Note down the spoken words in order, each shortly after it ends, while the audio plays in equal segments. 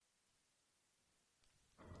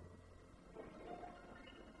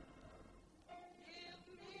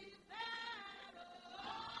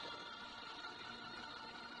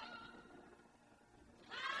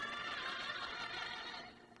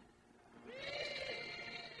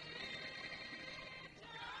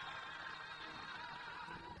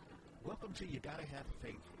come to, you got to have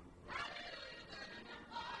faith.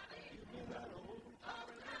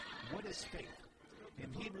 What is faith?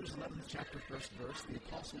 In Hebrews 11th chapter, first verse, the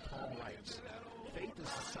Apostle Paul writes, faith is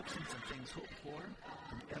the substance of things hoped for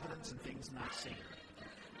and evidence of things not seen.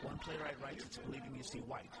 One playwright writes, it's believing you see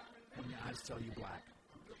white when your eyes tell you black.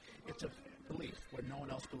 It's a belief where no one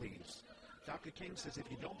else believes. Dr. King says if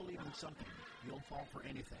you don't believe in something, you'll fall for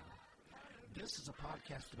anything. This is a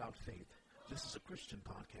podcast about faith. This is a Christian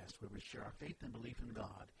podcast where we share our faith and belief in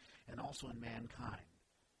God and also in mankind.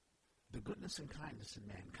 The goodness and kindness in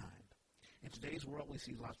mankind. In today's world, we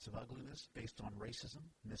see lots of ugliness based on racism,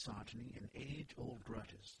 misogyny, and age-old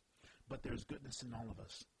grudges. But there's goodness in all of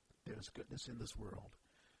us. There's goodness in this world.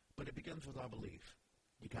 But it begins with our belief.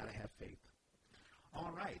 You got to have faith.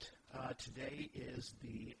 All right. Today is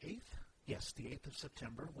the 8th. Yes, the 8th of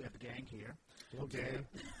September. We have the gang here. Okay.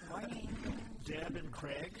 Morning. Deb and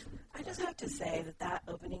Craig. I just have to say that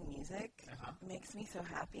opening music makes me so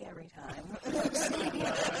happy every time.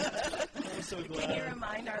 I'm so glad. Can you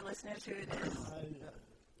remind our listeners who it is?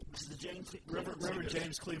 This is the Reverend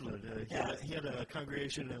James Cleveland. He had a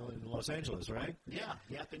congregation in Los Angeles, right? Yeah,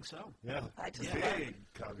 I think so. Yeah. I just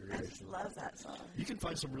Congregation. love that song. You can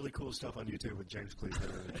find some really cool stuff on YouTube with James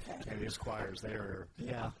Cleveland and his choirs. They are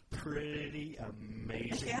pretty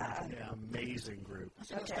amazing. Amazing group.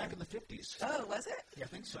 That was back in the 50s. Oh, was it? Yeah, I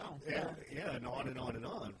think so. Yeah, and on and on and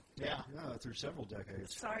on. Yeah, through several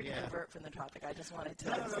decades. Sorry to divert from the topic. I just wanted to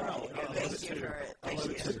No. thank you for it. Thank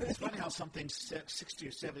you. It's funny how something 60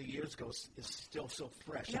 or 70 years ago is still so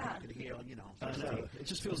fresh. Yeah. You can hear, I know. It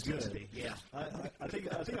just feels good. Yeah. I think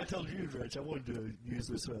I told you, Rich, I wanted to use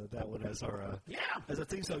that one as our as a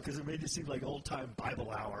theme song because it made it seem like old time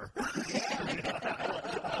Bible hour.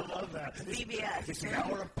 I love that. CBS. It's the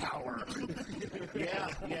hour of power. yeah,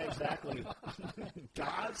 exactly.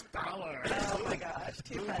 God's power. Oh my gosh,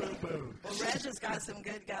 too funny. Boom, boom. Well, Reg has got some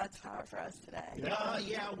good God's power for us today.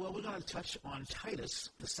 Well, we're going to touch on Titus,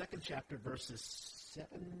 the 2nd chapter, verses 7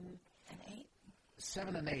 and 8.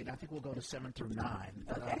 7 and 8. I think we'll go to 7 through 9.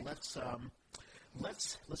 But okay.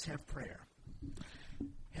 Let's have prayer.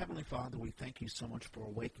 Heavenly Father, we thank you so much for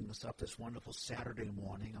waking us up this wonderful Saturday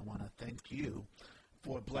morning. I want to thank you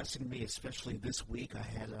for blessing me, especially this week.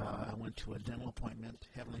 I went to a dental appointment,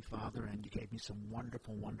 Heavenly Father, and you gave me some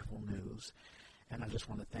wonderful, wonderful news. And I just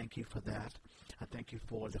want to thank you for that. I thank you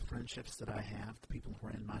for the friendships that I have, the people who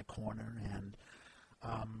are in my corner, and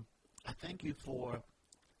I thank you for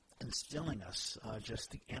instilling us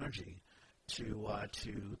just the energy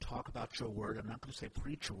to talk about your word. I'm not going to say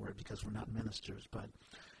preach your word because we're not ministers, but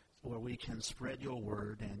where we can spread your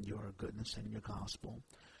word and your goodness and your gospel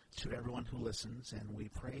to everyone who listens. And we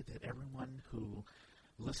pray that everyone who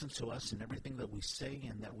listens to us and everything that we say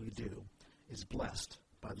and that we do is blessed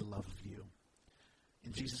by the love of you.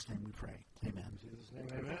 In Jesus' name we pray. Amen. In Jesus' name,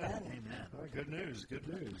 amen. Amen. All right, good news.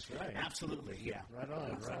 Right. Absolutely, yeah. Right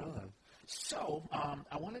on. So,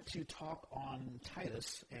 I wanted to talk on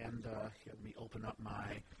Titus, and let me open up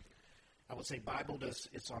my, I would say Bible.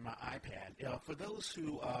 It's on my iPad. For those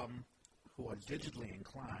who are digitally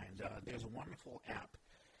inclined, there's a wonderful app.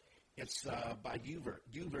 It's by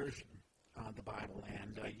YouVersion, the Bible,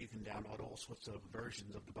 and you can download all sorts of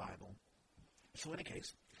versions of the Bible. So in any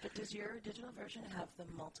case. But does your digital version have the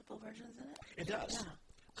multiple versions in it? It does. Yeah.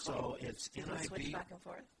 So it's NIV. NIV. Switch back and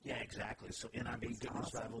forth? Yeah, exactly. So NIV, Goodness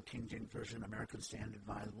awesome. Bible, King James Version, American Standard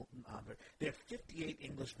Bible. There are 58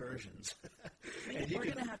 English versions. We're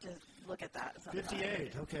going to have to look at that sometime.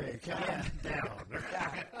 58. Okay, count down.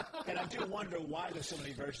 And I do wonder why there's so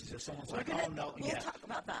many versions. If someone's like, We'll no. talk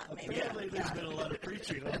about that maybe. Apparently there's been a lot of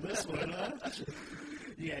preaching on this one, huh?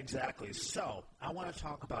 Yeah, exactly. So I want to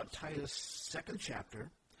talk about Titus' 2nd chapter.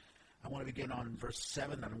 I want to begin on verse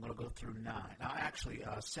 7, and I'm going to go through 9. Actually,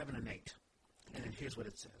 7 and 8. And then here's what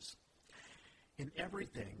it says. In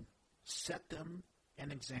everything, set them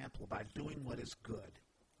an example by doing what is good.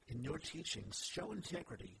 In your teachings, show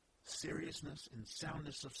integrity, seriousness, and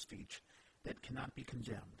soundness of speech that cannot be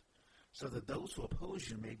condemned, so that those who oppose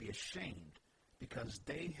you may be ashamed, because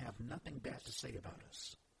they have nothing bad to say about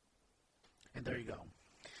us. And there you go.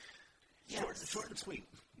 Yes. Short and sweet.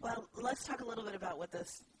 Well, let's talk a little bit about what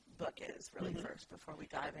this book is really first before we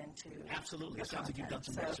dive into Absolutely. It sounds like you've done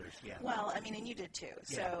some research. Yeah. Well, I mean, and you did too.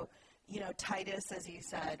 Yeah. So, Titus, as you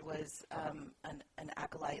said, was an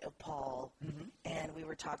acolyte of Paul, and we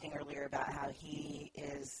were talking earlier about how he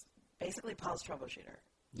is basically Paul's troubleshooter.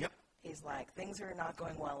 Yep. He's like, things are not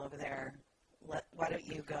going well over there. Why don't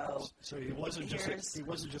you go? So he wasn't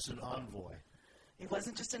just an envoy. He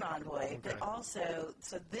wasn't just an envoy, but also,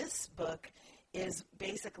 so this book is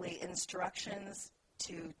basically instructions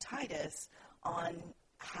to Titus on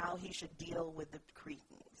how he should deal with the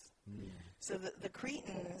Cretans. So the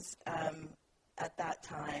Cretans at that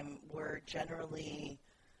time were generally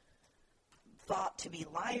thought to be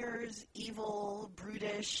liars, evil,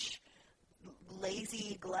 brutish,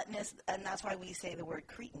 lazy, gluttonous, and that's why we say the word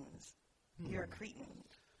Cretans. You're a Cretan.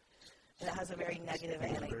 And it has a very negative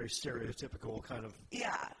a very stereotypical kind of.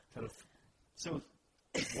 Yeah. So,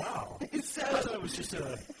 wow. So, I thought it was just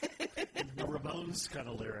a Ramones kind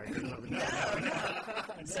of lyric.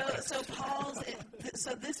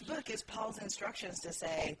 So this book is Paul's instructions to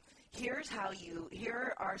say, here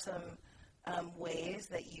are some ways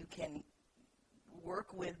that you can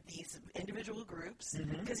work with these individual groups,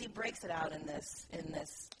 because he breaks it out in this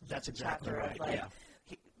That's exactly chapter right. of like, yeah.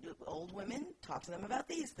 Old women, talk to them about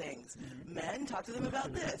these things. Men, talk to them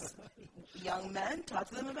about this. Young men, talk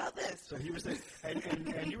to them about this. So he was,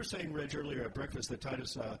 and you were saying, Reg, earlier at breakfast that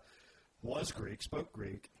Titus was Greek, spoke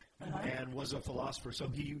Greek, and was a philosopher. So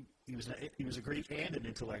he was a Greek and an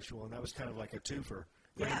intellectual, and that was kind of like a twofer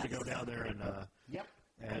for him to go down there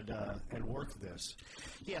and work this.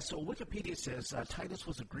 Yeah. So Wikipedia says Titus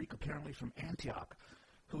was a Greek apparently from Antioch,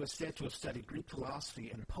 who is said to have studied Greek philosophy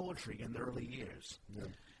and poetry in the early years. Yeah.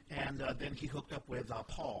 And then he hooked up with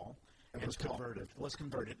Paul. And was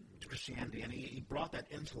converted to Christianity, and he brought that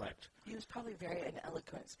intellect. He was probably an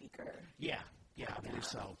eloquent speaker. Yeah, I believe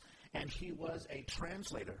so. And he was a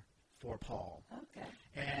translator for Paul. Okay.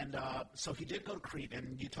 And so he did go to Crete,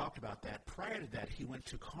 and you talked about that. Prior to that, he went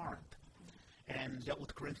to Corinth and dealt with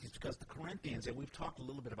the Corinthians, because the Corinthians, and we've talked a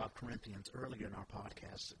little bit about Corinthians earlier in our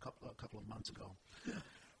podcast a couple of months ago,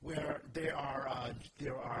 where there are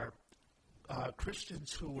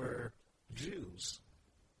Christians who were Jews,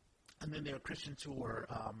 and then there are Christians who were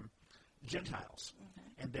Gentiles,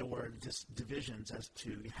 and there were just divisions as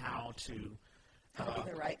to how to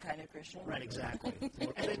be the right kind of Christian. Right, exactly. and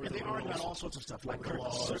they argued about all sorts of stuff, like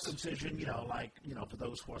circumcision, for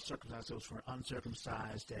those who are circumcised, those who are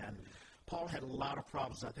uncircumcised. And Paul had a lot of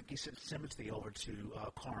problems. I think he sent Timothy over to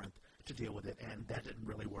Corinth to deal with it, and that didn't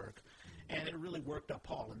really work. And it really worked up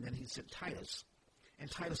Paul. And then he sent Titus, and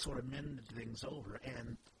Titus sort of mended things over.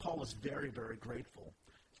 And Paul was very, very grateful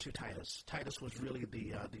to Titus. Titus was really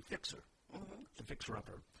the fixer, the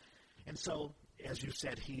fixer-upper. And so, as you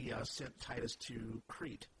said, he sent Titus to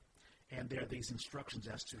Crete, and there are these instructions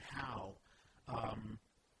as to how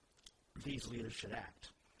these leaders should act.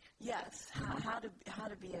 Yes, how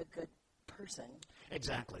to be a good person.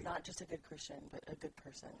 Exactly. Not just a good Christian, but a good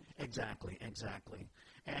person. Exactly.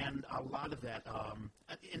 And a lot of that,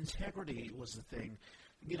 integrity was the thing.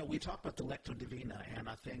 We talked about the lectio divina, and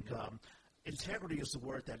I think integrity is the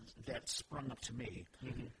word that sprung up to me.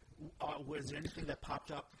 Was there anything that popped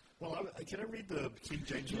up? Well, can I read the King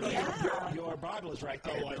James Version? Yeah. Your Bible is right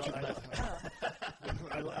there.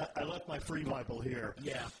 I left my free Bible here.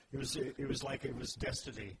 Yeah. It was like it was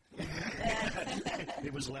destiny.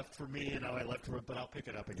 It was left for me, and I left for it, but I'll pick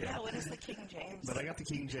it up again. Yeah, what is the King James? But I got the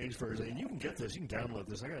King James Version, and you can get this. You can download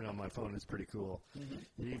this. I got it on my phone. It's pretty cool.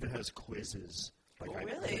 It even has quizzes.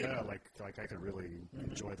 Really? Like I could really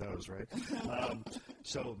enjoy those, right?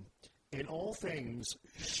 So, in all things,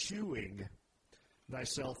 shewing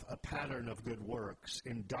thyself a pattern of good works,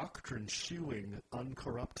 in doctrine shewing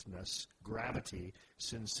uncorruptness, gravity,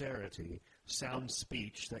 sincerity, sound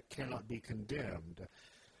speech that cannot be condemned,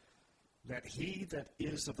 that he that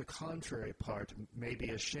is of the contrary part may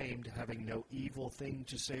be ashamed, having no evil thing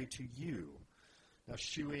to say to you. Now,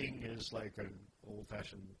 shewing is like an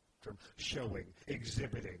old-fashioned term, showing,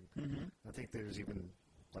 exhibiting. I think there's even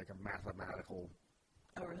like a mathematical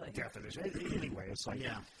definition. Anyway, it's like...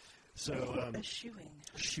 Yeah. So,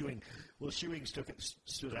 shewing. Well, shewing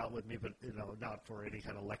stood out with me, but, not for any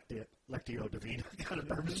kind of lectio divina kind of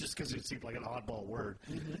purpose, just because it seemed like an oddball word.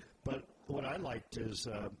 But what I liked is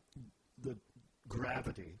the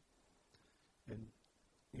gravity, and,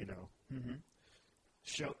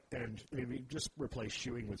 show, and maybe just replace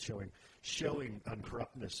shewing with showing. Showing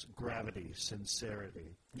uncorruptness, gravity,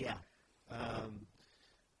 sincerity. Yeah.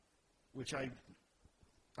 Which I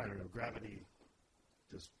don't know, gravity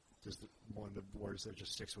is one of the words that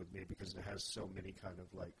just sticks with me because it has so many kind of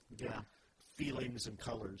feelings and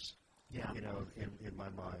colors. Yeah. In my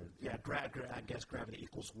mind. Yeah. I guess gravity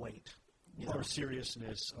equals weight. Or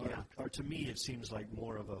seriousness. Or to me, it seems like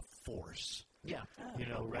more of a force. Yeah.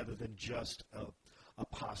 Rather than just a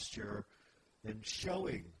posture and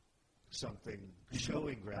showing something,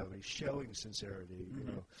 showing gravity, showing sincerity.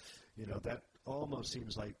 That almost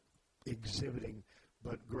seems like exhibiting.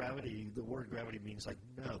 But gravity, the word gravity means like,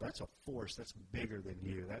 no, that's a force that's bigger than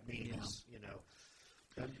you. That means,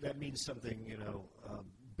 that means something,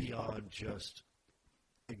 beyond just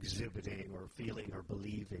exhibiting or feeling or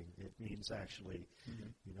believing. It means actually,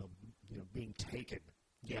 being taken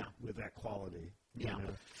with that quality. Yeah.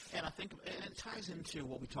 And I think it ties into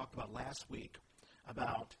what we talked about last week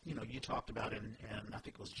about, you talked about and I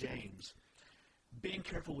think it was James, being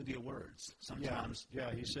careful with your words. Sometimes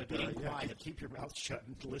he said, being quiet. Keep your mouth shut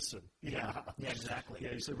and listen. Yeah, exactly.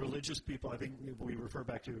 Yeah, he said religious people, I think we refer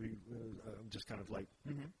back to, just kind of like,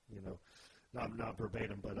 not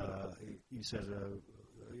verbatim, but he said,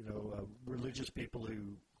 religious people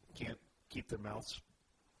who can't keep their mouths,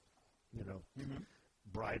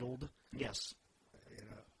 bridled. Yes.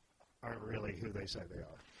 Aren't really who they say they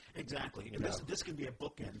are. Exactly. And this can be a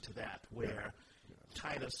bookend to that, where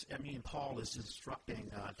Paul is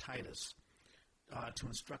instructing Titus to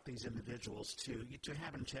instruct these individuals to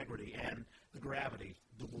have integrity and the gravity,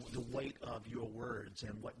 the weight of your words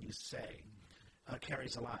and what you say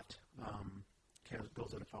carries a lot.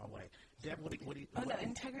 Goes in a far way. Deb, what do you?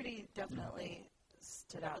 Integrity definitely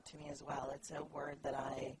stood out to me as well. It's a word that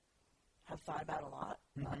I have thought about a lot,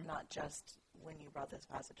 not just when you brought this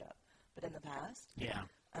passage up, but in the past. Yeah.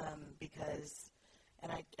 Because,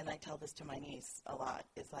 and I tell this to my niece a lot,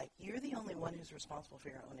 it's like, you're the only one who's responsible for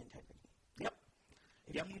your own integrity. Yep.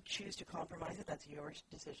 If you choose to compromise it, that's your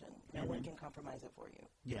decision. No one can compromise it for you.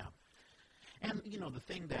 Yeah. And, the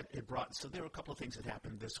thing that it brought, so there were a couple of things that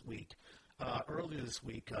happened this week. Earlier this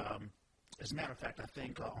week, as a matter of fact, I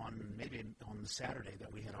think on the Saturday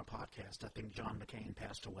that we had our podcast, I think John McCain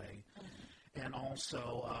passed away. And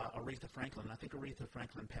also Aretha Franklin. I think Aretha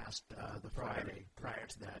Franklin passed the Friday prior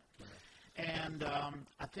to that. And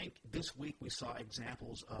I think this week we saw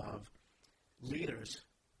examples of leaders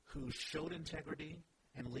who showed integrity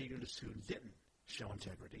and leaders who didn't show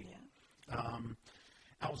integrity. Yeah.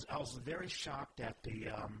 I was very shocked at the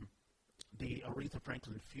Aretha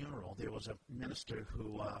Franklin funeral. There was a minister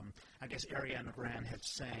who, I guess Ariana Grande had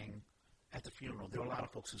sang at the funeral. There were a lot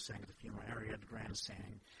of folks who sang at the funeral. Ariana Grande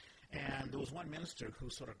sang. And there was one minister who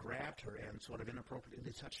sort of grabbed her and sort of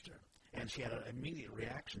inappropriately touched her. And she had an immediate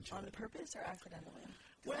reaction to it. On purpose or accidentally?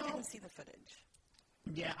 Well, I didn't see the footage.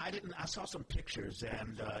 Yeah, I didn't. I saw some pictures,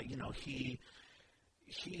 and,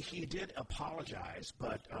 he did apologize,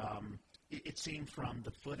 but it seemed from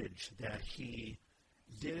the footage that he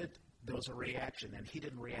did. There was a reaction, and he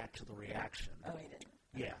didn't react to the reaction. Oh, he didn't?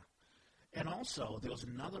 Yeah. And also, there was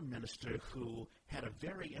another minister who had a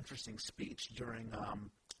very interesting speech during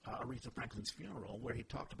Aretha Franklin's funeral where he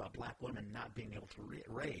talked about black women not being able to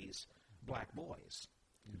raise black boys.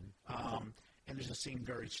 And it just seemed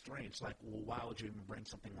very strange. Like, well, why would you even bring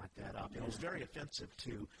something like that up? And it was very offensive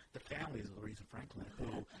to the families of Aretha Franklin,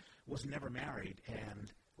 who was never married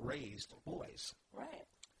and raised boys. Right.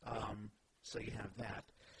 So you have that.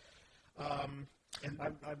 And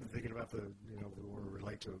I've been thinking about the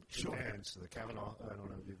relate to fans, the Kavanaugh. I don't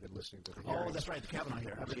know if you've been listening to the hearings. Oh, that's right, the Kavanaugh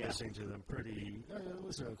hearings. I've been listening to them pretty.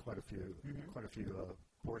 Listen to quite a few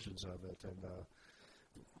portions of it, and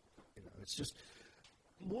it's just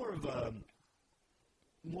more of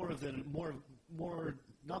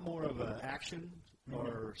not more of an action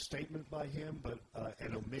or statement by him, but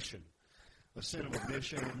an omission, a sin of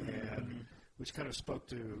omission, and which kind of spoke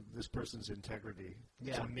to this person's integrity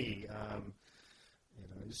to me.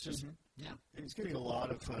 It's just he's getting a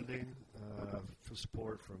lot of funding for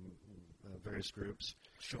support from various groups.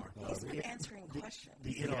 Sure, he's been answering questions.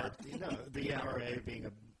 The NRA being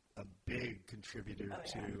a big contributor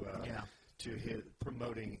to his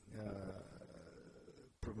promoting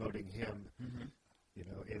him,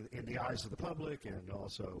 in the eyes of the public, and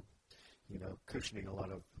also, cushioning a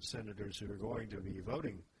lot of senators who are going to be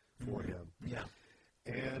voting for him. Yeah.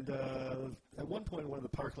 And at one point, one of the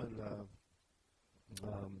Parkland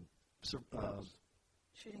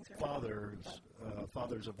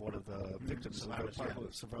fathers of one of the victims of the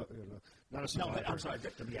Parkland, not a survivor. No, I'm sorry,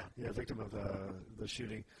 victim. Yeah, victim of the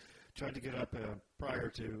shooting, tried to get up prior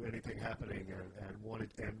to anything happening, and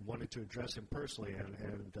wanted to address him personally,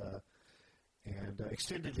 and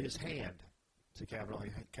extended his hand to Kavanaugh.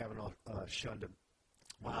 Kavanaugh shunned him.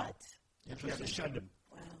 Wow. Interesting. Shunned him.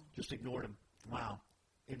 Wow. Just ignored him. Wow.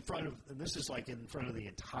 And this is like in front of the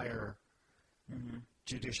entire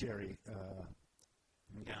judiciary,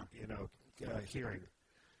 hearing.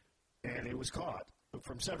 And it was caught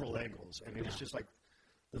from several angles. And it was just like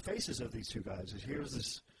the faces of these two guys. Here's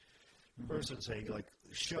this person saying, like,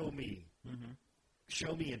 show me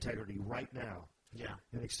integrity right now. Yeah.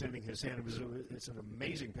 And extending his hand. It's an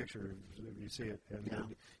amazing picture if you see it. And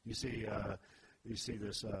then you see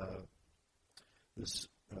this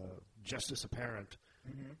justice apparent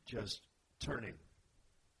just turning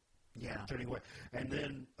turning away. And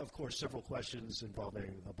then, of course, several questions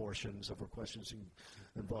involving abortion, several questions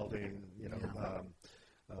involving,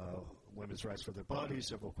 women's rights for their bodies,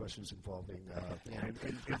 several questions involving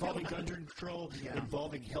involving gun control,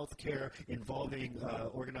 involving health care, involving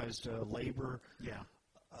organized labor. Yeah.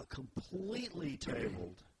 Completely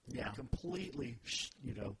tabled. Yeah. Completely, just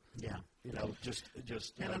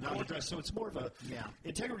not addressed. So it's more of a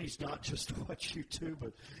integrity is not just what you do,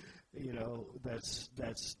 but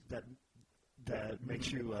that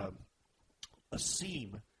makes you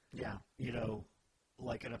seem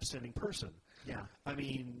like an upstanding person. Yeah. I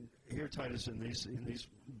mean, here Titus in these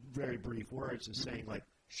very brief words is saying like,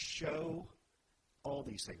 show all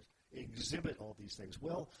these things, exhibit all these things.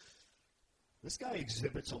 Well, this guy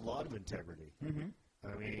exhibits a lot of integrity. Mm-hmm.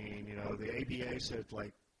 I mean, the ABA said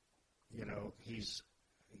like, he's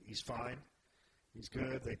fine, he's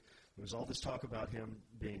good. There was all this talk about him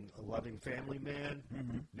being a loving family man,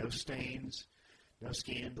 no stains, no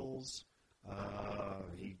scandals.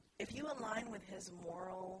 If you align with his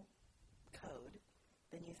moral code,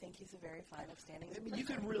 then you think he's a very fine, upstanding person. I mean, you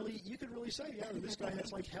could really say, this guy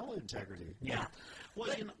has like hell integrity. Yeah.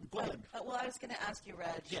 Well, go ahead. Well, I was going to ask you,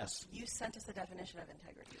 Reg. Yes. You sent us a definition of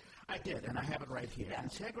integrity. I did, and I have it right here. Yeah.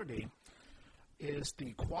 Integrity is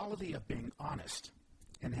the quality of being honest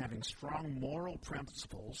and having strong moral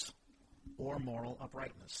principles or moral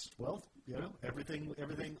uprightness. Well, everything,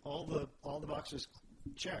 all the boxes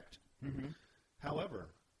checked. Mm-hmm. However,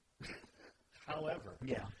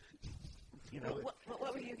 yeah.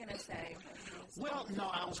 What were you going to say? Well, no,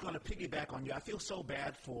 I was going to piggyback on you. I feel so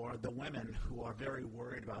bad for the women who are very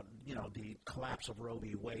worried about, the collapse of Roe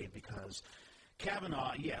v. Wade because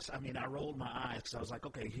Kavanaugh, yes, I mean, I rolled my eyes because I was like,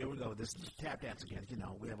 okay, here we go. This is tap dance again.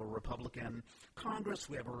 We have a Republican Congress,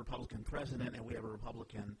 we have a Republican president, and we have a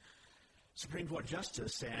Republican Supreme Court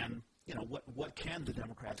justice, and what can the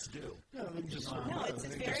Democrats do? It's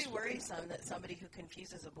very worrisome that somebody who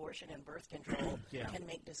confuses abortion and birth control can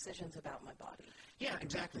make decisions about my body. Yeah,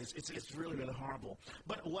 exactly. It's really, really horrible.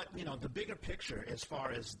 But what, the bigger picture as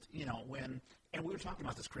far as, and we were talking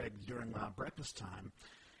about this, Craig, during breakfast time,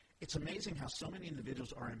 it's amazing how so many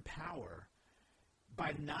individuals are in power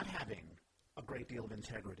by not having a great deal of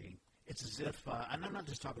integrity. It's as if, and I'm not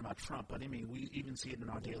just talking about Trump, but I mean, we even see it in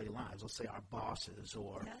our daily lives. Let's say our bosses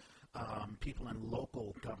or people in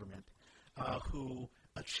local government who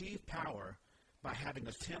achieve power by having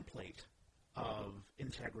a template of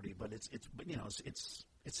integrity, but it's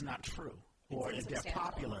not true, or they're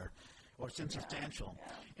popular, or it's insubstantial.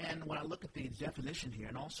 Yeah. And when I look at the definition here,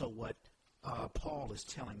 and also what Paul is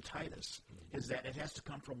telling Titus, is that it has to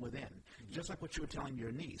come from within. Just like what you were telling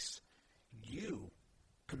your niece, you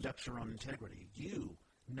conduct your own integrity. You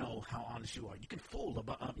know how honest you are. You can fool a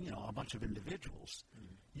bunch of individuals.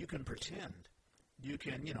 You can pretend. You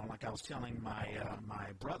can, like I was telling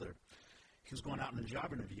my brother, he was going out in a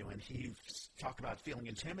job interview, and he talked about feeling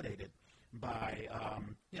intimidated by a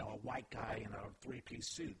white guy in a three-piece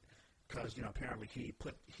suit because apparently he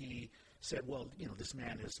said, well, this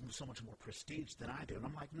man is so much more prestige than I do, and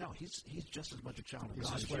I'm like, no, he's just as much a child of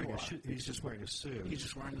God as you are. He's just wearing a suit. He's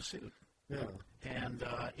just wearing a suit. Yeah. And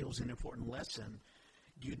it was an important lesson.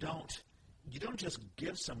 You don't just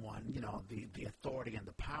give someone, the authority and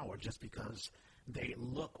the power just because they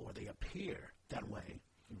look or they appear that way.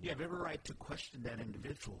 You have every right to question that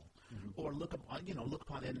individual or look upon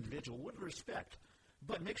that individual with respect,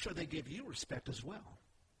 but make sure they give you respect as well.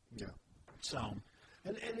 Yeah. So,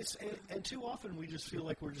 and too often we just feel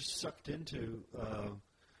like we're just sucked into,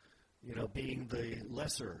 being the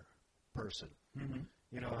lesser person. Mm-hmm.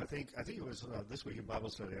 I think it was this week in Bible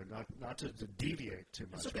study, not to deviate too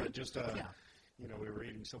much, but just, we were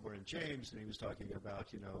reading somewhere in James, and he was talking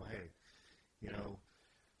about,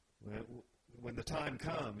 when the time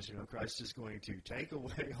comes, Christ is going to take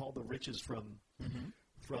away all the riches from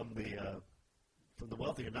the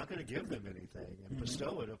wealthy. You're not going to give them anything and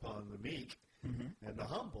bestow it upon the meek and the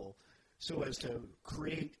humble, so as to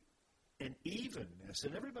create an evenness.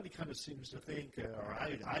 And everybody kind of seems to think, or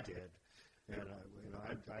I did. And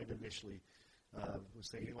I initially was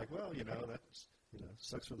thinking like, well, that's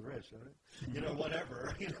sucks for the rich, right?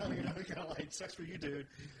 Whatever, kind of like sucks for you, dude.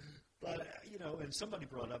 But and somebody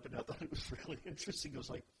brought up, and I thought it was really interesting. It was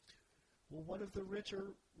like, well, what if the rich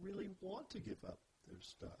really want to give up their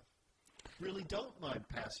stuff? Really don't mind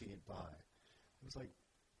passing it by? It was like,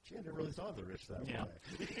 gee, I never really thought of the rich that way.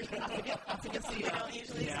 I think it's you don't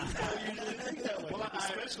usually see that. You usually think that way. Well,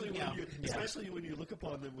 especially when you look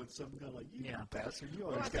upon them with some kind of like, you bastard, you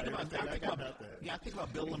always got everything. I got nothing. Yeah, I think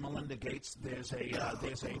about Bill and Melinda Gates. There's a I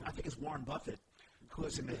think it's Warren Buffett, who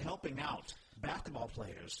is into helping out basketball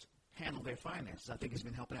players handle their finances. I think he's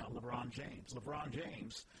been helping out LeBron James. LeBron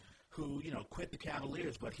James, who, quit the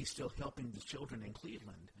Cavaliers, but he's still helping the children in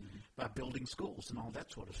Cleveland by building schools and all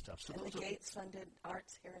that sort of stuff. So and the Gates funded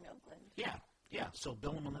arts here in Oakland. Yeah. So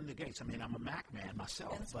Bill and Melinda Gates. I mean, I'm a Mac man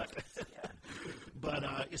myself, And but sports, yeah.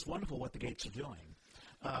 but it's wonderful what the Gates are doing.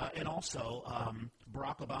 And also,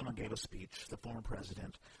 Barack Obama gave a speech, the former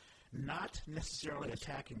president, not necessarily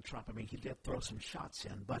attacking Trump. I mean, he did throw some shots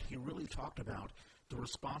in, but he really talked about the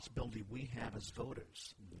responsibility we have as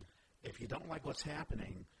voters. If you don't like what's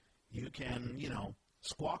happening, you can,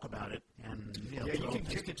 squawk about it and, you can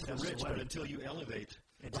kick it to the rich, but until you elevate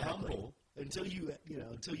the humble, until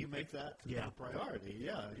you make that a priority,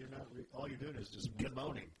 you're not. All you're doing is just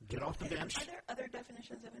moaning. Get off the bench. Are there other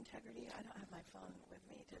definitions of integrity? I don't have my phone with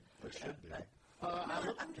me to look it up, be.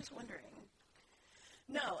 but I'm just wondering.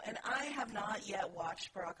 No, and I have not yet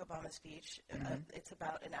watched Barack Obama's speech. It's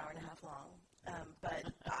about an hour and a half long, but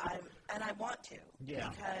I want to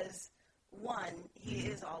because one, he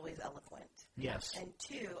is always eloquent. Yes. And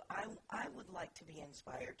two, I would like to be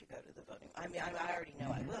inspired to go to the voting. I mean, I already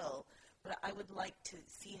know I will, but I would like to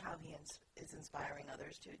see how he is inspiring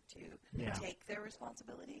others to take their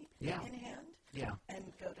responsibility in hand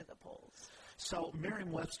and go to the polls. So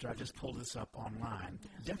Merriam-Webster, I just pulled this up online.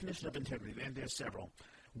 Definition of integrity, and there's several.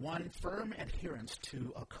 One, firm adherence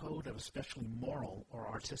to a code of especially moral or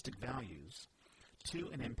artistic values.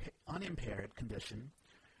 Two, an unimpaired condition.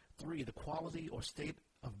 Three, the quality or state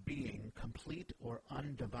of being complete or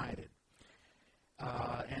undivided.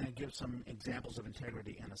 And it gives some examples of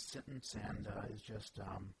integrity in a sentence, and is just...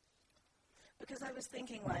 Because I was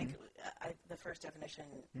thinking, like, the first definition,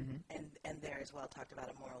 and there as well, talked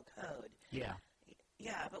about a moral code. Yeah.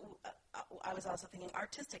 Yeah, but I was also thinking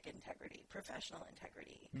artistic integrity, professional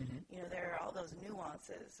integrity. There are all those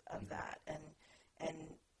nuances of that, and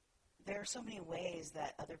there are so many ways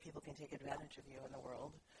that other people can take advantage of you in the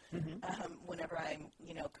world. Whenever I'm,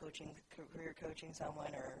 career coaching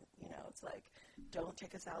someone, or, it's like, don't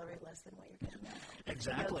take a salary less than what you're getting now.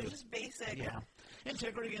 Exactly. Just basic. Yeah.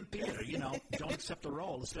 Integrity in theater, don't accept a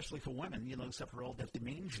role, especially for women, accept a role that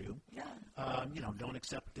demeans you. Yeah. Don't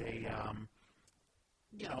accept a,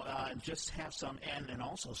 just have some, and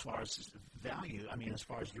also as far as value, as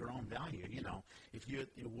far as your own value, if you're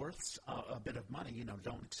worth a bit of money,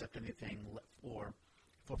 don't accept anything for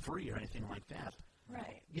free or anything like that.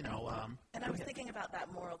 Right. And I was thinking about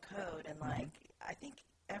that moral code, and I think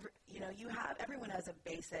everyone has a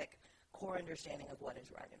basic core understanding of what is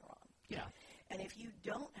right and wrong. Yeah. And if you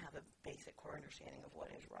don't have a basic core understanding of what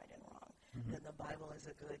is right and wrong, then the Bible is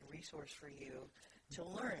a good resource for you to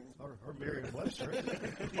learn. Or Merriam-Webster.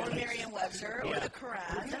 Or Merriam-Webster, or the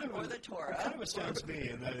Quran, or the Torah. It kind of astounds me,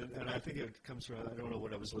 and I think it comes from, I don't know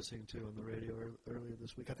what I was listening to on the radio earlier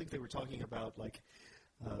this week. I think they were talking about,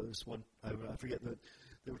 this one, I forget, that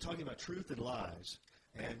they were talking about truth and lies,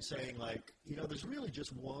 and saying, there's really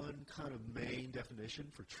just one kind of main definition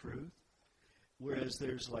for truth, whereas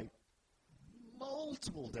there's,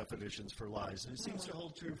 multiple definitions for lies. And it seems to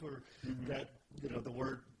hold true for that, the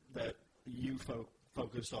word that you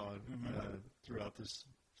focused on throughout this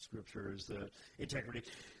scripture is the integrity.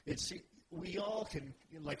 We all can,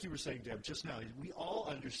 like you were saying, Deb, just now, we all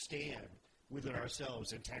understand within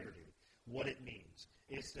ourselves integrity, what it means,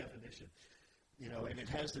 its definition. And it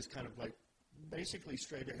has this kind of basically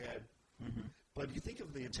straight ahead. But you think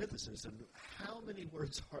of the antithesis, and how many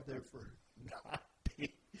words are there for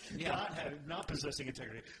not possessing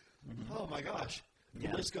integrity? Oh my gosh. The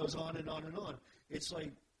list goes on and on and on. It's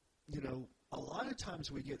like, a lot of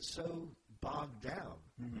times we get so bogged down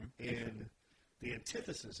in the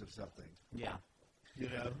antithesis of something. Yeah.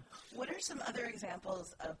 What are some other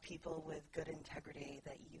examples of people with good integrity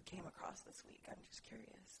that you came across this week? I'm just curious.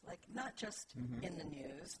 Not just in the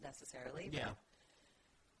news necessarily,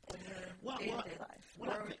 but in your day-to-day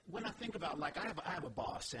life. When I think about, I have a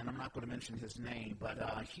boss, and I'm not going to mention his name, but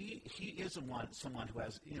he is someone who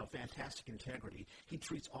has, fantastic integrity. He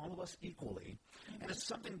treats all of us equally, and it's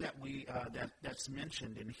something that that's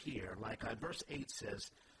mentioned in here. Verse 8 says,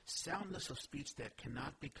 soundness of speech that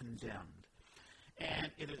cannot be condemned.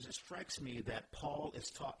 And it strikes me that Paul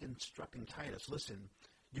is instructing Titus, listen,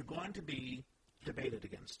 you're going to be debated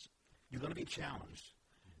against. You're going to be challenged.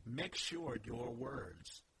 Make sure your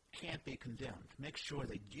words can't be condemned. Make sure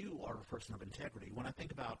that you are a person of integrity. When I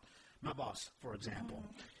think about my boss, for example,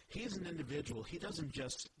 he's an individual. He doesn't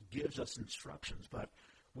just give us instructions, but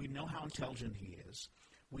we know how intelligent he is.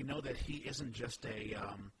 We know that he isn't just a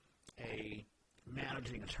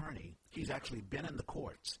managing attorney. He's actually been in the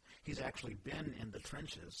courts. He's actually been in the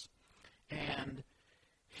trenches. And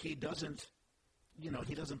he doesn't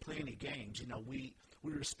play any games.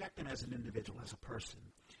 we respect him as an individual, as a person.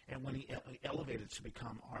 And when he elevated to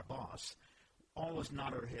become our boss, always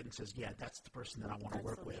nod our head and says, yeah, that's the person that I want to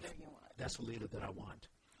work with. That's the leader that I want.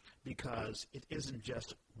 Because it isn't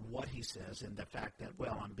just what he says and the fact that,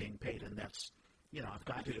 well, I'm being paid and that's, I've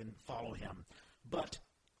got to follow him. But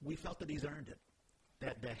we felt that he's earned it,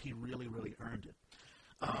 that he really, really earned it.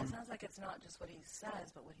 It sounds like it's not just what he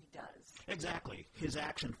says, but what he does. Exactly. His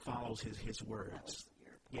action follows his words. That was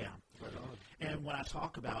your point. Yeah. Right on. And when I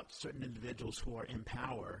talk about certain individuals who are in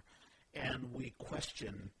power, and we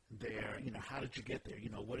question their, how did you get there?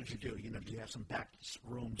 What did you do? Do you have some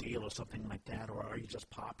backroom deal or something like that, or are you just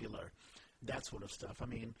popular? That sort of stuff. I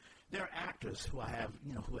mean, there are actors who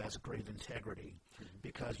who has great integrity,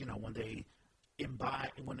 because when they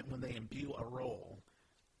when they imbue a role,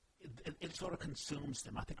 it sort of consumes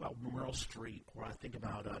them. I think about Meryl Streep, or I think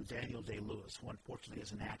about Daniel Day-Lewis, who unfortunately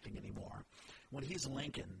isn't acting anymore. When he's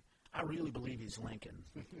Lincoln, I really believe he's Lincoln.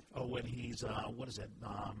 Or when he's,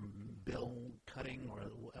 Bill Cutting, or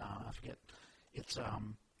I forget. It's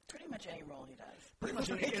pretty much any role he does. Pretty much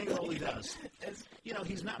any role he does.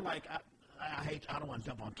 He's not like, I don't want to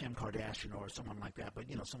dump on Kim Kardashian or someone like that, but,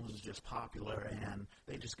 someone who's just popular and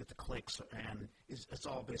they just get the clicks, and it's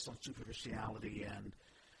all based on superficiality and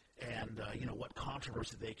what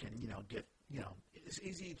controversy they can, get. It's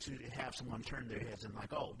easy to have someone turn their heads and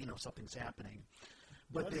like, oh, something's happening.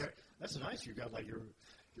 But that's nice. You got like your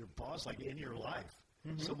boss like in your life,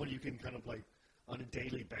 someone you can kind of like on a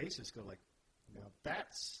daily basis go like,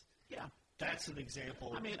 that's an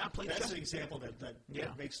example. I mean, I played that's an example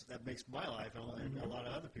that makes my life and a lot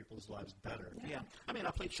of other people's lives better. Yeah, I mean,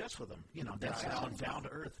 I played chess with him. That's how down to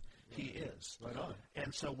earth he is. Right on.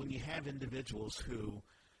 And so when you have individuals who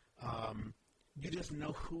you just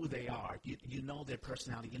know who they are. You know their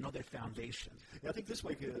personality. You know their foundation. Yeah, I think this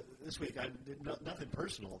week I did nothing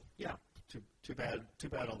personal. Yeah. Too bad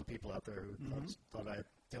all the people out there who thought I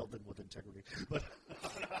held them with integrity. But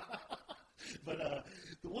the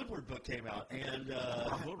Woodward book came out, and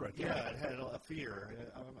Woodward, it had a fear.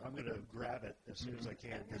 I'm going to grab it as soon as I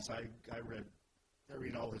can, because I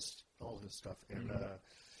read all his stuff, and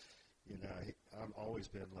I've always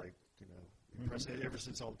been like impressed ever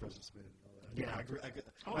since all the president's been. Yeah,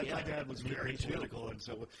 my dad was very political, and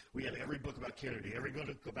so we had every book about Kennedy, every book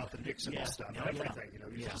about the Nixon stuff, everything. He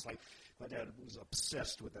was just like, my dad was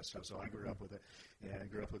obsessed with that stuff, so I grew up with it, and I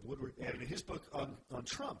grew up with Woodward. And his book on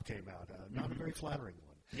Trump came out, not a very flattering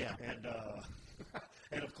one. Yeah,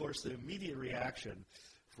 and of course the immediate reaction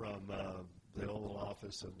from the Oval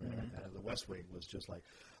Office and the West Wing was just like,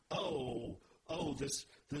 oh, this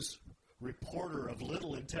reporter of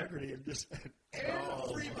little integrity, and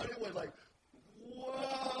everybody went like,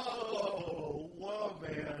 whoa,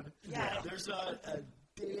 man. Yeah. There's not a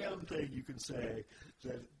damn thing you can say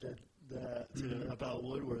that about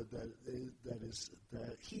Woodward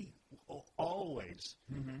that he always,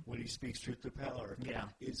 when he speaks truth to power,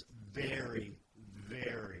 is very,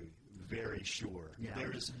 very, very sure. Yeah.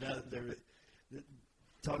 There is no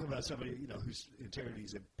talking about somebody whose integrity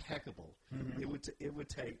is impeccable. It would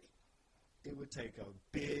take a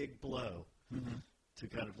big blow to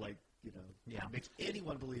kind of like make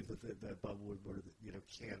anyone believe that Bob Woodward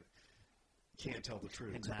can't tell the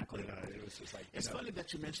truth. Exactly. It was just like it's funny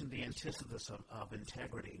that you mentioned the antithesis of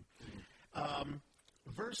integrity.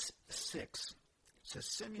 Verse 6 says,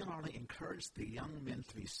 similarly encourage the young men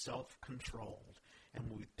to be self-controlled. And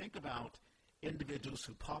when we think about individuals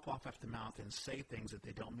who pop off at the mouth and say things that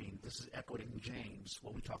they don't mean, this is echoing James,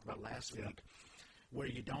 what we talked about last week, where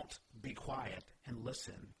you don't be quiet and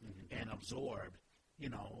listen and absorb,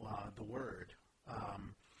 the word.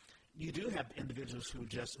 You do have individuals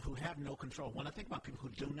who have no control. When I think about people who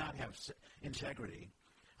do not have integrity,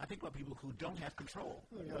 I think about people who don't have control.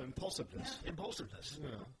 Impulsiveness. Yeah. Impulsiveness. Yeah.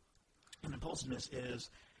 And impulsiveness is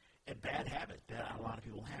a bad habit that a lot of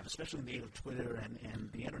people have, especially in the age of Twitter and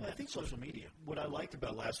the internet, I think social media. What I liked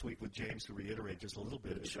about last week with James, to reiterate just a little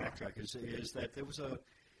bit, backtrack, is that there was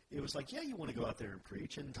it was like, you want to go out there and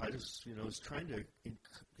preach, and Titus, is trying to,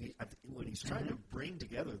 when he's trying to bring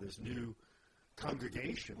together this new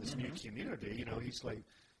congregation, this new community, he's like,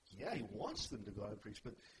 he wants them to go out and preach,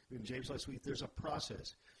 but in James last week, there's a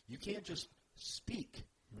process. You can't just speak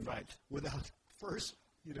without first,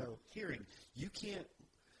 hearing. You can't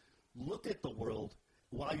look at the world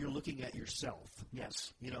while you're looking at yourself.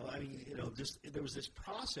 Yes. There was this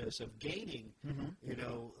process of gaining,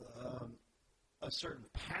 a certain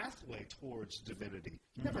pathway towards divinity.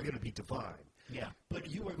 You're never going to be divine. Yeah. But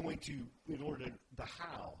you are going to, in order to,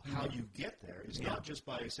 how you get there is not just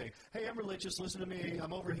by saying, hey, I'm religious, listen to me,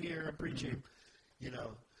 I'm over here, I'm preaching.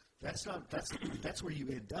 That's where you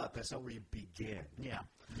end up. That's not where you begin. Yeah.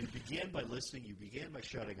 You begin by listening. You begin by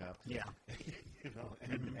shutting up. Yeah.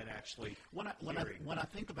 And actually when I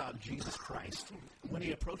think about Jesus Christ, when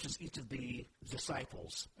he approaches each of the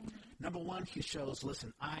disciples, number one, he shows,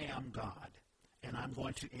 listen, I am God, and I'm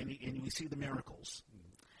going to, and we see the miracles.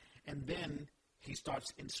 And then he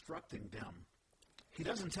starts instructing them. He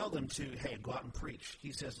doesn't tell them to, hey, go out and preach.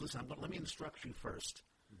 He says, listen, let me instruct you first.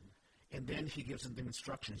 And then he gives them the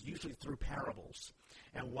instructions, usually through parables.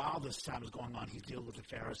 And while this time is going on, he deals with the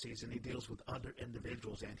Pharisees, and he deals with other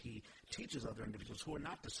individuals, and he teaches other individuals who are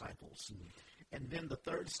not disciples. And then the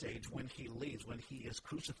third stage, when he leaves, when he is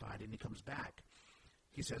crucified and he comes back,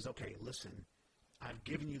 he says, okay, listen, I've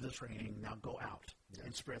given you the training, now go out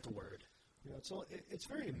and spread the word. It's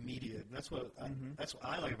very immediate. And that's what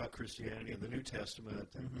I like about Christianity and the New Testament,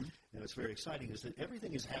 and it's very exciting, is that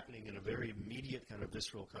everything is happening in a very immediate, kind of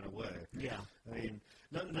visceral kind of way. Yeah. I mean,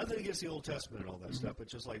 nothing against the Old Testament and all that stuff, but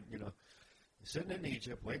just like, sitting in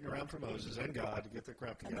Egypt, waiting around for Moses and God to get their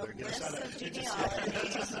crap together. And the list of genealogy.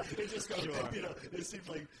 It just goes, it seems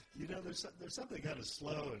like, there's something kind of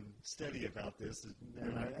slow and steady about this,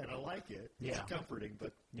 and I like it. Yeah. It's comforting,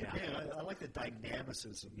 but I like the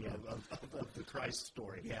dynamicism of the Christ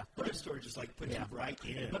story. Yeah. But his story just like puts you right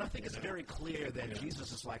in. But I think it's very clear that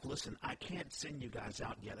Jesus is like, listen, I can't send you guys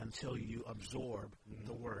out yet until you absorb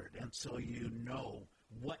the word, until you know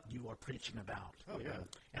what you are preaching about. Oh, yeah.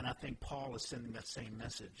 And I think Paul is sending that same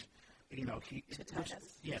message. To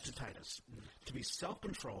Titus. To Titus. To be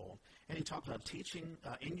self-controlled. And he talks about teaching,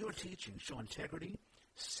 in your teaching, show integrity,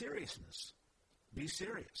 seriousness. Be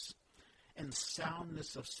serious. And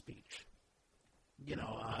soundness of speech.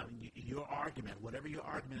 Your argument, whatever your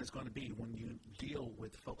argument is going to be when you deal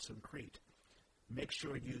with folks in Crete, make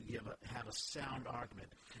sure you have a sound argument.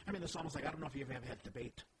 I mean, it's almost like, I don't know if you've ever had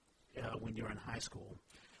debate when you're in high school.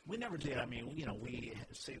 We never did. I mean,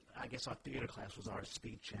 I guess our theater class was our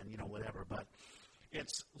speech and, whatever. But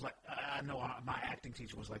it's like, I know my acting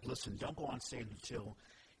teacher was like, listen, don't go on stage until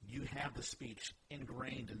you have the speech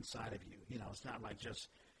ingrained inside of you. It's not like just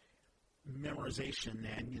memorization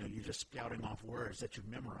and, you're just spouting off words that you've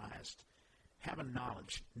memorized. Have a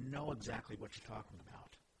knowledge. Know exactly what you're talking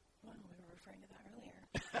about. Well, we were referring to that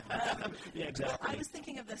earlier. Yeah, exactly. I was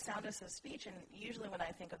thinking of the soundness of speech, and usually when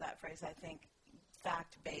I think of that phrase, I think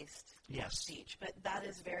fact-based speech. But that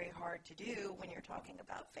is very hard to do when you're talking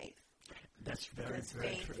about faith. That's very,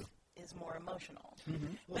 very true. Faith is more emotional.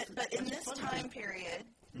 Well, but in this time period,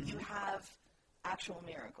 you have actual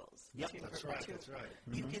miracles. Yep, that's right.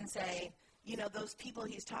 You can say, those people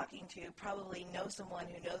he's talking to probably know someone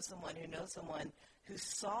who knows someone who knows someone who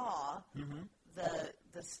saw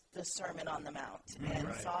the Sermon on the Mount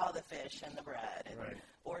and saw the fish and the bread,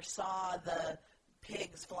 or saw the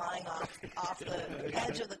pigs flying off the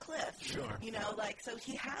edge of the cliff. Sure. So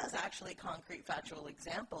he has actually concrete, factual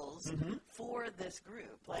examples for this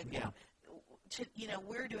group.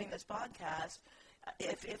 We're doing this podcast.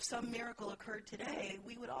 If some miracle occurred today,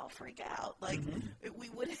 we would all freak out.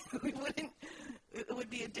 We wouldn't. It would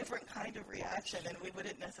be a different kind of reaction, and we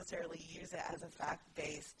wouldn't necessarily use it as a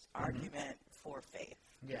fact-based argument for faith.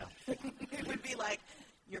 Yeah. It would be like,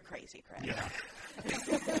 you're crazy, Craig. Yeah.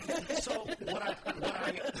 So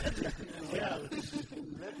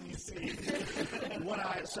let me see.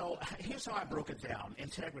 So here's how I broke it down.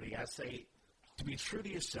 Integrity, I say, to be true to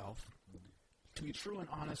yourself, to be true and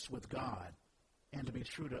honest with God, and to be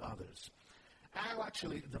true to others.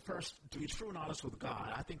 To be true and honest with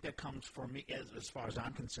God, I think that comes for me, as far as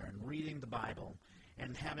I'm concerned, reading the Bible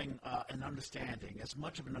and having an understanding, as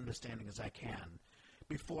much of an understanding as I can,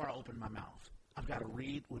 before I open my mouth. I've got to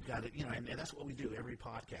read. We've got to, and that's what we do every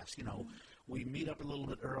podcast. We meet up a little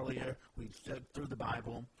bit earlier. We study through the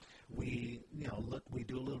Bible. We, we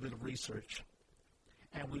do a little bit of research.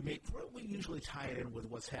 And we usually tie it in with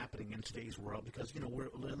what's happening in today's world because, we're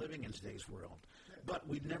living in today's world. But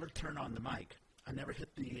we never turn on the mic. I never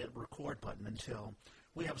hit the record button until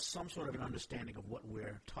we have some sort of an understanding of what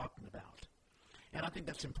we're talking about. And I think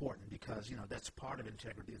that's important because, that's part of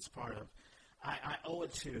integrity. It's part of, I owe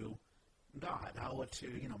it to God. I owe it to,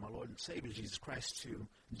 my Lord and Savior, Jesus Christ, to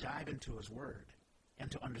dive into His Word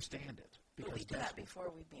and to understand it. But we do that before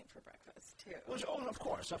we meet for breakfast, too. Well, of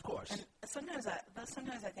course. And sometimes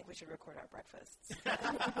I think we should record our breakfasts.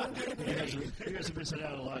 You guys have been sitting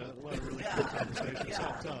down a lot of really good conversations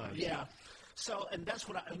sometimes. Yeah. So, and that's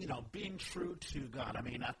what being true to God. I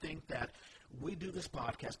mean, I think that we do this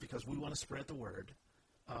podcast because we want to spread the word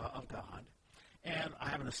of God. And I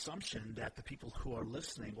have an assumption that the people who are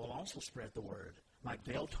listening will also spread the word like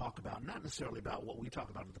they'll talk about, not necessarily about what we talk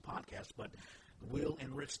about in the podcast, but we'll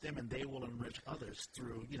enrich them and they will enrich others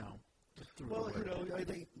through, through the word. I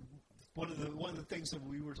think one of the things that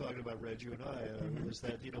we were talking about, Reg, you and I, was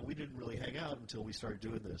that, we didn't really hang out until we started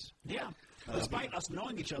doing this. Yeah. Despite us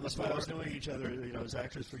knowing each other. Despite us knowing each other, as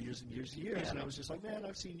actors for years and years and years. Yeah. And I was just like, man,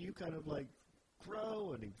 I've seen you kind of like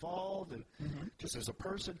grow and evolve and just as a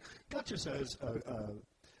person, not just as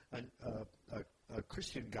a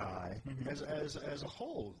Christian guy, as a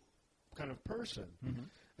whole kind of person.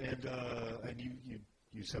 And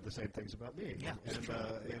you said the same things about me. Yeah,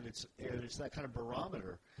 and it's that kind of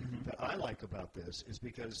barometer that I like about this is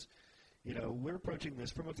because, we're approaching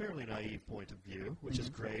this from a fairly naive point of view, which is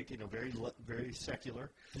great. Very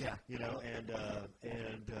secular. Yeah. And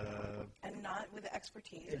not with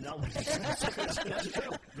expertise. And not with that's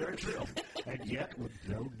true. Very true. And yet with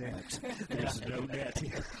no net. There's no net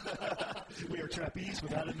here. We are trapeze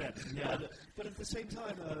without a net. Yeah. But at the same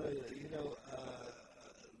time,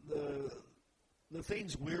 the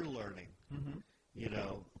things we're learning,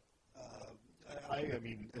 I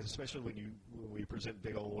mean, especially when we present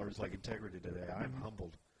big old words like integrity today, I'm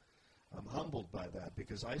humbled. I'm humbled by that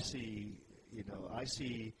because I see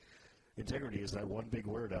integrity as that one big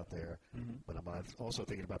word out there, but I'm also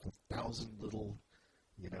thinking about the 1,000 little,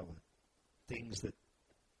 things that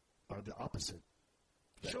are the opposite.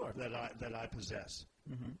 That I possess.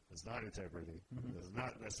 It's not integrity.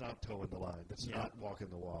 That's not toeing the line. That's not walking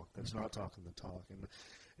the walk. That's not talking the talk.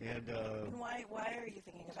 And why are you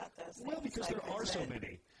thinking about those things? Well, because there are so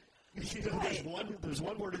many. There's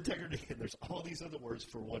one word integrity, and there's all these other words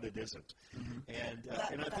for what it isn't. And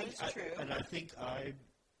I think I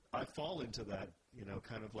fall into that,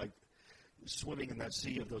 kind of like swimming in that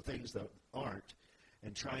sea of the things that aren't,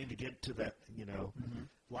 and trying to get to that,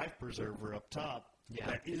 life preserver up top. Yeah.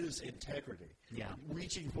 That is integrity. Yeah.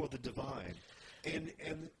 Reaching for the divine.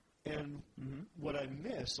 And what I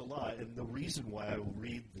miss a lot, and the reason why I will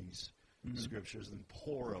read these scriptures and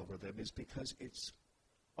pore over them is because it's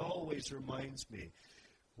always reminds me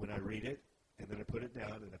when I read it, and then I put it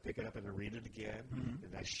down, and I pick it up, and I read it again,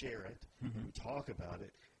 and I share it, and we talk about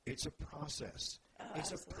it. It's a process.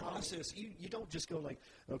 It's a process. You don't just go like,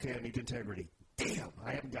 okay, I need integrity. Damn,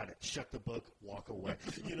 I haven't got it. Shut the book, walk away.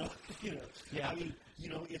 Yeah. I mean,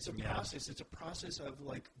 it's a process. It's a process of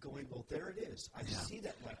like going, well, there it is. I see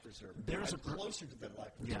that life preserver. I'm closer to that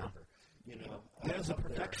life preserver. There's a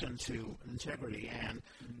perfection to integrity, and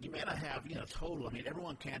you may not have, total. I mean,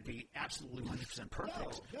 everyone can't be absolutely 100%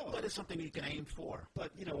 perfect, but it's something you can aim for.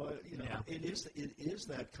 But it is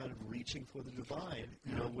that kind of reaching for the divine,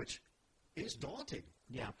 which is daunting.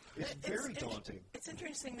 Yeah, it's very daunting. It's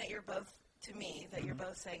interesting that you're both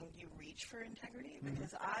saying you reach for integrity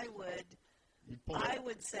because I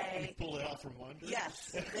would say you pull it out from under.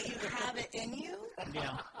 Yes, that you have it in you,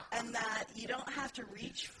 and that you don't have to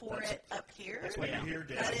reach for it up here. That's why you're here,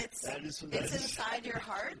 Deb. That it's inside your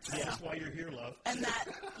heart. That's why you're here, love. And that,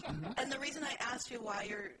 and the reason I asked you why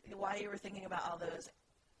you were thinking about all those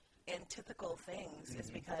antithetical things is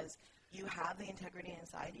because you have the integrity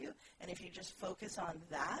inside you, and if you just focus on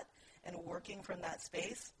that and working from that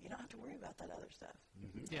space, you don't have to worry about that other stuff.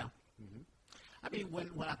 Yeah. I mean,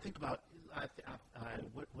 when I think about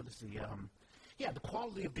what is the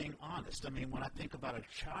quality of being honest. I mean, when I think about a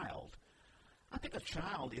child, I think a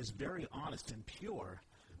child is very honest and pure,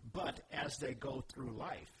 but as they go through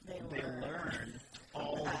life, they learn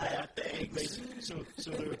all the bad things.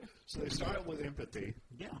 So they start with empathy.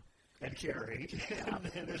 Yeah. And caring,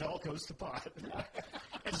 and it all goes to pot.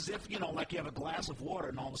 As if, like you have a glass of water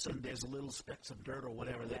and all of a sudden there's little specks of dirt or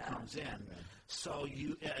whatever that comes in.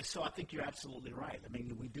 Yeah. So I think you're absolutely right. I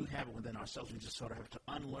mean, we do have it within ourselves. We just sort of have to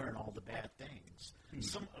unlearn all the bad things.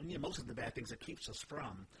 Most of the bad things that keeps us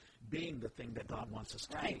from being the thing that God wants us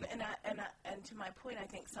to be. Right, and to my point, I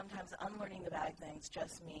think sometimes unlearning the bad things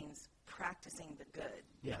just means practicing the good,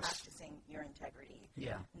 practicing your integrity,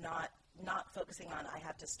 not focusing on I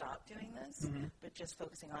have to stop doing this, but just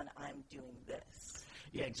focusing on I'm doing this.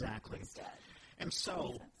 Yeah, exactly. Instead. And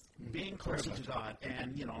so, being closer to God,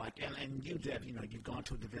 and and you, Deb, you've gone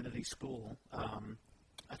to a divinity school.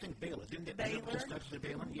 I think Baylor. Didn't it? Baylor?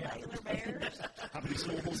 Baylor? Yeah. Baylor Bears. How many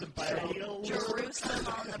syllables in Baylor? Jerusalem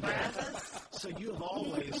on the Brazos. So you've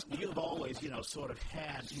always, sort of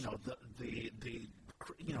had,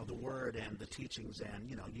 the word and the teachings, and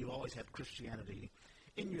you always had Christianity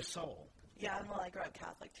in your soul. Yeah, well, I grew up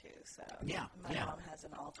Catholic too, so my mom has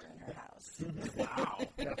an altar in her house. Wow.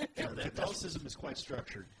 Catholicism is quite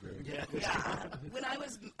structured. Yeah. When I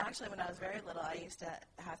was very little, I used to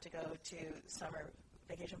have to go to summer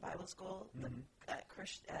vacation Bible school at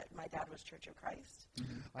my dad was Church of Christ.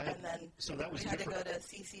 Mm-hmm. And then so that was we had to different. go to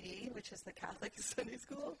CCD, which is the Catholic Sunday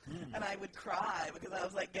School, and I would cry because I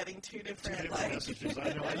was like getting two different messages.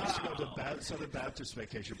 I know. I used to go to Southern Baptist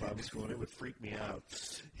Vacation Bible School, and it would freak me out.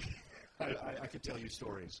 I could tell you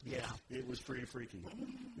stories. Yeah. It was pretty freaky.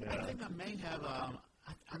 Yeah. I think I may have,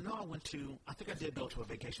 I know I think I did go to a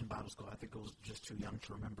vacation Bible school. I think I was just too young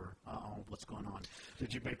to remember what's going on.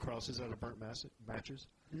 Did you make crosses out of burnt matches?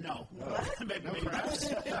 No. Maybe perhaps.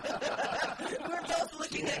 We're both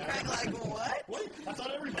looking at Craig like, what? I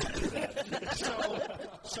thought everybody did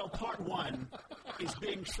that. So part one is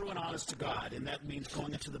being true and honest to God, and that means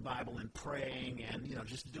going into the Bible and praying and,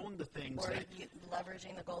 just doing the things Or that...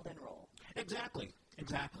 leveraging the golden rule. Exactly.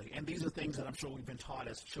 And these are things that I'm sure we've been taught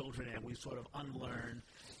as children, and we sort of unlearn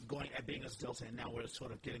going at being as adults, and now we're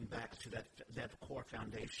sort of getting back to that core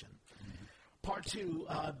foundation. Mm-hmm. Part two,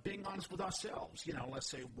 being honest with ourselves. Let's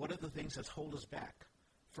say, what are the things that hold us back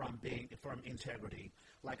from integrity?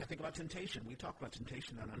 Like I think about temptation. We talked about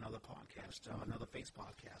temptation on another podcast, another Faith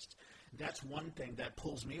podcast. That's one thing that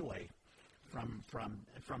pulls me away from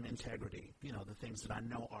integrity. The things that I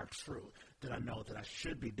know are true, that I know that I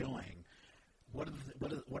should be doing. What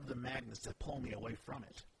are the magnets that pull me away from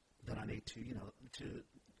it that I need to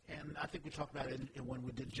and I think we talked about it when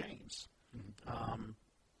we did James.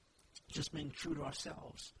 Just being true to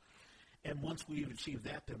ourselves. And once we've achieved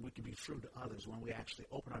that, then we can be true to others when we actually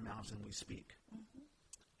open our mouths and we speak.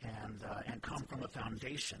 And come from a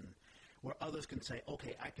foundation where others can say,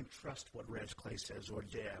 okay, I can trust what Reg Clay says, or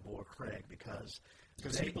Deb, or Craig, because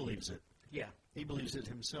he believes it. Yeah. He believes it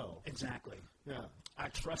himself. Exactly. Yeah. I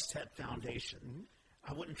trust that foundation. Mm-hmm.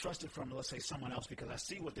 I wouldn't trust it from, let's say, someone else because I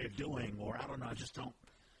see what they're doing, or I don't know, I just don't,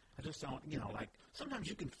 like sometimes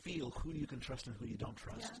you can feel who you can trust and who you don't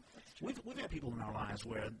trust. Yeah, that's true. We've had people in our lives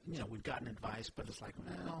where, we've gotten advice, but it's like,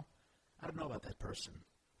 well, I don't know about that person.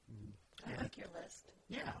 Mm-hmm. I like your list.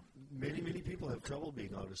 Yeah. Many people have trouble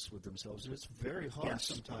being honest with themselves, and it's very hard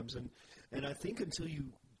sometimes. And I think until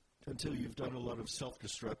you've done a lot of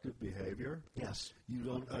self-destructive behavior, yes, you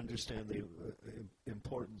don't understand the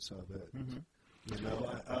importance of it. Mm-hmm.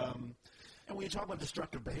 And when you talk about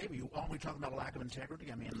destructive behavior, aren't we talking about a lack of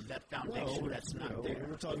integrity? I mean, that foundation that's not there.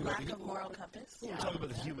 We're talking lack about of moral compass. We're talking about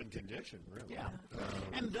the human condition, really. Yeah.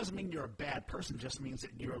 And it doesn't mean you're a bad person. It just means that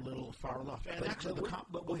you're a little far off. And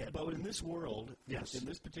but go ahead. But in this world, yes, in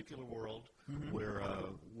this particular world,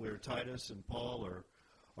 where Titus and Paul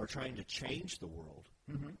are trying to change the world,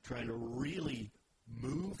 trying to really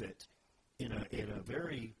move it in a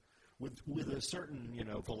very with a certain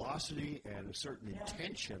velocity and a certain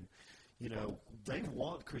intention. They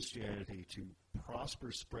want Christianity to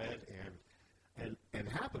prosper, spread, and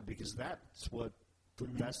happen, because that's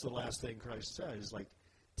the last thing Christ says. Like,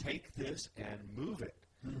 take this and move it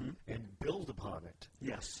and build upon it.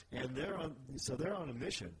 Yes, and they're on a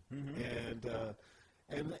mission, and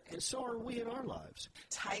so are we in our lives.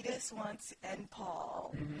 Titus and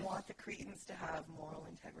Paul want the Cretans to have moral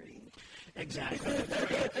integrity. Exactly.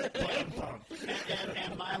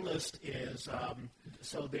 and my list is,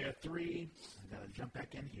 so there are three. I've got to jump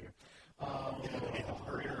back in here.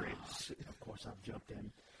 Hurry. Of course, I've jumped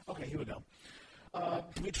in. Okay, here we go.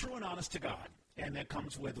 To be true and honest to God. And that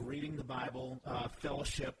comes with reading the Bible,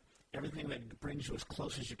 fellowship, everything that brings you as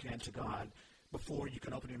close as you can to God before you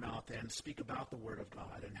can open your mouth and speak about the Word of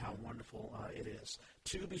God and how wonderful it is.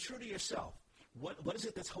 To be true to yourself. What is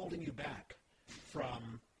it that's holding you back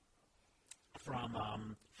from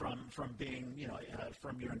being,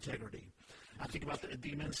 from your integrity? I think about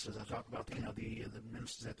the ministers. I talk about the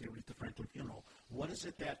ministers at the Aretha Franklin funeral. What is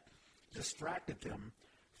it that distracted them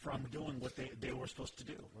from doing what they were supposed to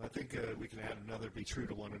do? Well, I think we can add another: be true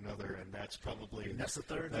to one another, and that's probably that's the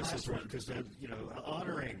third. That's the third, because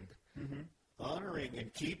honoring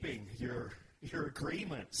and keeping your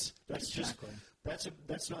agreements. That's exactly.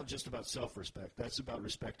 That's not just about self-respect. That's about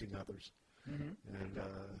respecting others, and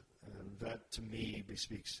that to me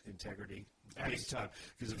bespeaks integrity big time.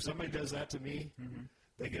 Because if somebody does that to me,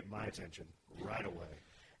 they get my attention right away.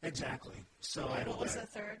 Exactly. So what was the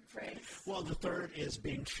third phrase? Well, the third is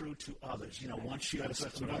being true to others. Once you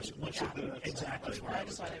exactly.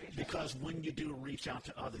 Because when you do reach out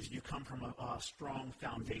to others, you come from a strong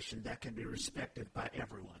foundation that can be respected by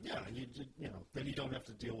everyone. Yeah, and then you don't have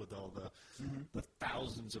to deal with all the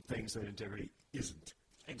thousands of things that integrity isn't.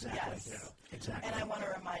 Exactly. Yes. Yeah. Exactly. And I want to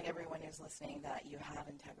remind everyone who's listening that you have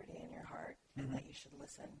integrity in your heart and that you should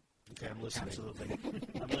listen. Okay, I'm listening. Absolutely.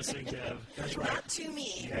 I'm listening, Deb. That's right. Not to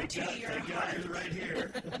me, Thank to God, your thank God heart. you're right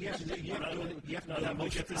here. You have to do, you have to do, you have to do an We'll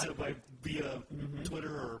get this emotional, up by via Twitter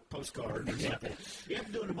or postcard or something. you have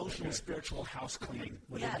to do an emotional, spiritual house cleaning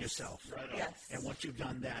within Yes. yourself. Right on. Yes. And once you've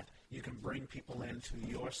done that, you can bring people into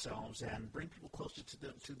yourselves and bring people closer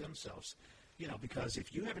to themselves. You know, because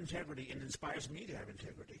if you have integrity, it inspires me to have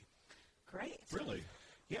integrity. Great. Really?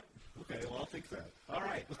 Yep. Okay, well, I'll think that. All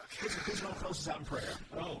right. Who's going to close us out in prayer?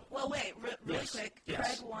 Oh, Well, wait, really Yes. quick.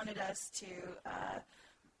 Yes. Craig wanted us to,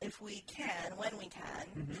 if we can, when we can,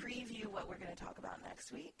 preview what we're going to talk about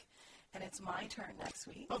next week. And it's my turn next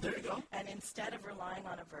week. Oh, there you go. And instead of relying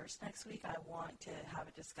on a verse next week, I want to have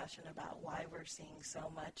a discussion about why we're seeing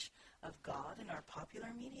so much of God in our popular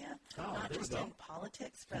media. Oh, Not there we just go. in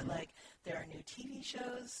politics, but like there are new TV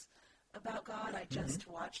shows about God. I just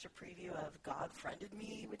watched a preview of God Friended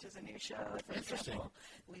Me, which is a new show, for Interesting. example.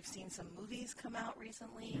 We've seen some movies come out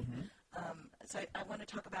recently. So I want to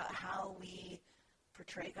talk about how we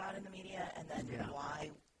portray God in the media and then Yeah.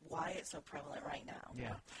 why it's so prevalent right now.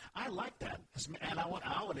 Yeah, I like that, and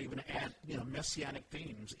I would even add, you know, messianic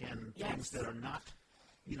themes in Yes. things that are not,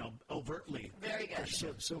 you know, overtly. Very good.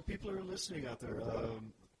 so people are listening out there.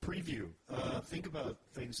 Preview. Think about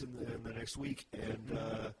things in the next week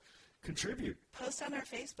and contribute. Post on our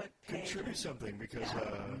Facebook page. Contribute something because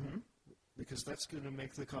Yeah. because that's going to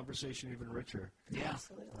make the conversation even richer. Yeah,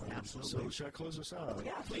 Absolutely. absolutely. So should I close us out?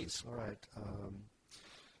 Yeah. Please. All right.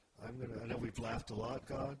 I know we've laughed a lot,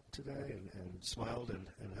 God, today, and smiled and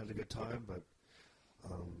had a good time, but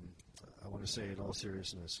I want to say in all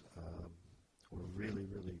seriousness, we're really,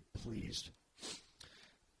 really pleased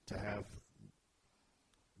to have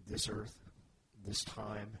this earth, this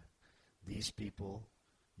time, these people,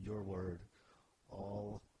 your word,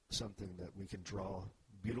 all something that we can draw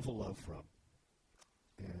beautiful love from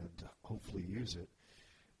and hopefully use it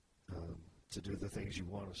to do the things you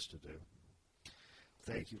want us to do.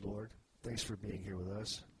 Thank you, Lord. Thanks for being here with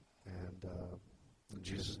us. And in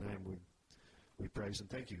Jesus' name we praise and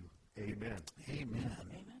thank you. Amen. Amen.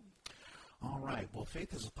 Amen. All right. Well,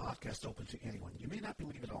 Faith is a podcast open to anyone. You may not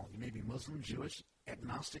believe at all. You may be Muslim, Jewish,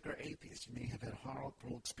 agnostic, or atheist. You may have had a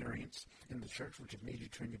horrible experience in the church which have made you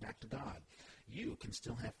turn your back to God. You can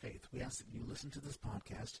still have faith. We ask that you listen to this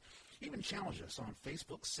podcast. Even challenge us on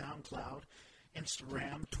Facebook, SoundCloud,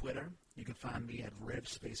 Instagram, Twitter. You can find me at Red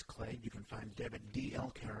Space Clay. You can find Deb at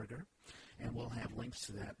DL Carragher, and we'll have links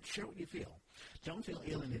to that. Share what you feel. Don't feel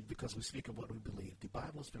alienated because we speak of what we believe. The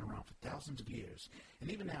Bible has been around for thousands of years, and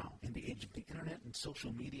even now, in the age of the internet and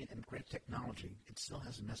social media and great technology, it still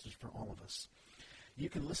has a message for all of us. You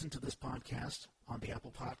can listen to this podcast on the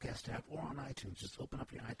Apple Podcast app or on iTunes. Just open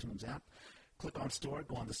up your iTunes app, click on Store,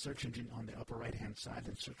 go on the search engine on the upper right-hand side,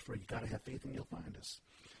 and search for You Gotta Have Faith, and you'll find us.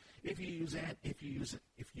 If you use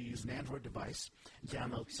an Android device,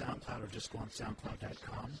 download SoundCloud or just go on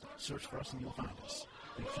SoundCloud.com, search for us, and you'll find us.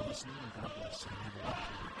 Thanks for listening, and God bless. And have a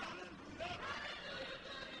wonderful week.